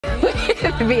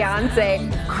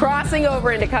Beyonce crossing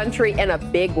over into country in a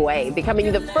big way,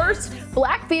 becoming the first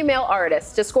black female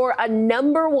artist to score a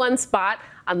 #1 spot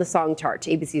on the song chart.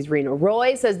 ABC's Rena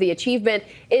Roy says the achievement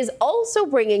is also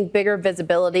bringing bigger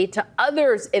visibility to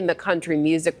others in the country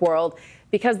music world,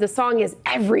 because the song is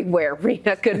everywhere.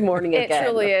 Rena, good morning again. It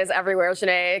truly is everywhere,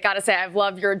 Shanae. I gotta say, I've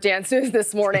loved your dance moves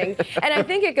this morning. And I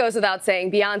think it goes without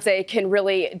saying, Beyonce can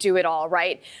really do it all,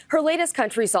 right? Her latest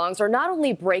country songs are not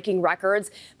only breaking records,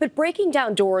 but breaking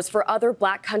down doors for other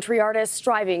black country artists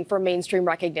striving for mainstream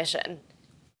recognition.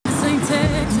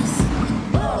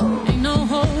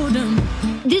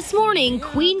 This morning,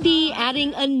 Queen Bee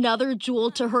adding another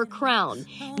jewel to her crown,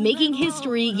 making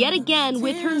history yet again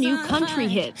with her new country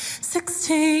hit.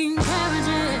 16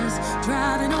 carriages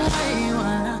driving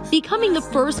away. Becoming the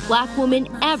first black woman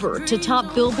ever to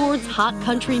top Billboard's Hot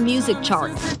Country Music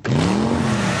chart.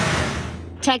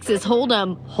 Texas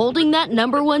Hold'em holding that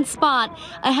 #1 spot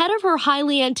ahead of her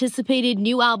highly anticipated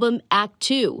new album, Act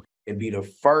 2. It'd be the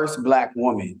first black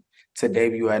woman to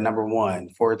debut at #1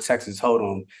 for Texas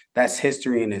Hold'em. That's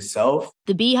history in itself.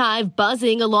 The Beehive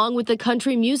buzzing along with the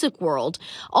country music world,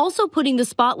 also putting the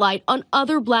spotlight on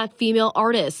other black female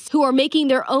artists who are making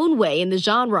their own way in the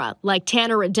genre, like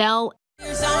Tanner Adele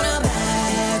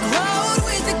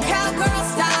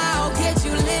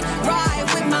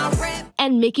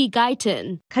and Mickey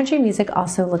Guyton. Country music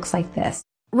also looks like this.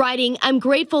 Writing, I'm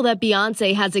grateful that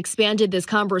Beyonce has expanded this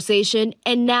conversation,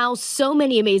 and now so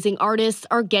many amazing artists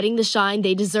are getting the shine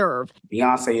they deserve.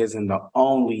 Beyonce isn't the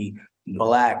only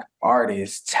black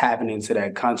artist tapping into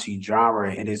that country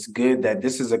genre, and it's good that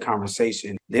this is a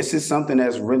conversation. This is something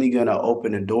that's really gonna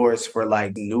open the doors for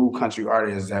like new country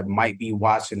artists that might be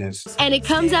watching this. And it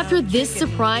comes after this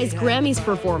surprise Grammys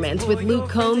performance with Luke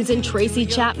Combs and Tracy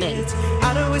Chapman.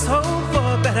 I'd always hope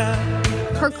for better.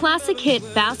 Her classic hit,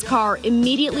 Fast Car,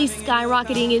 immediately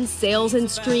skyrocketing in sales and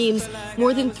streams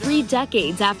more than 3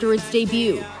 decades after its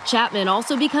debut. Chapman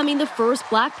also becoming the first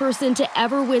black person to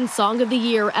ever win Song of the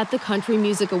Year at the Country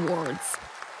Music Awards.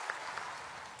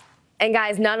 And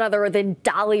guys, none other than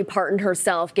Dolly Parton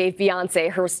herself gave Beyonce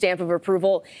her stamp of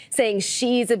approval, saying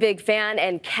she's a big fan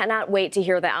and cannot wait to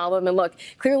hear the album. And look,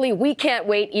 clearly we can't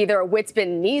wait either. Whit's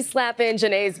been knee slapping,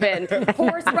 Janae's been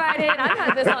horse riding. I've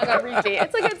had this song on repeat.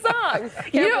 It's a good song.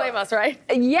 Can't blame us, right?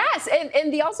 Yes,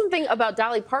 and the awesome thing about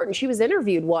Dolly Parton, she was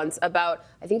interviewed once about,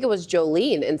 I think it was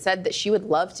Jolene, and said that she would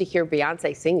love to hear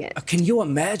Beyonce sing it. Can you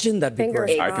imagine? That'd be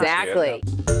great. Exactly.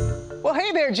 Well,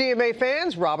 hey there, GMA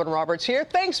fans. Robin Roberts here.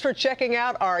 Thanks for checking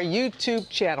out our YouTube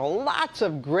channel. Lots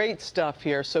of great stuff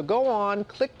here. So go on,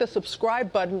 click the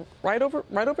subscribe button right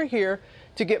over here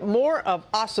to get more of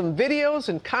awesome videos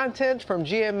and content from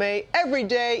GMA every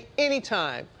day,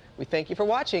 anytime. We thank you for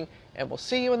watching, and we'll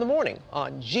see you in the morning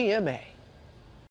on GMA.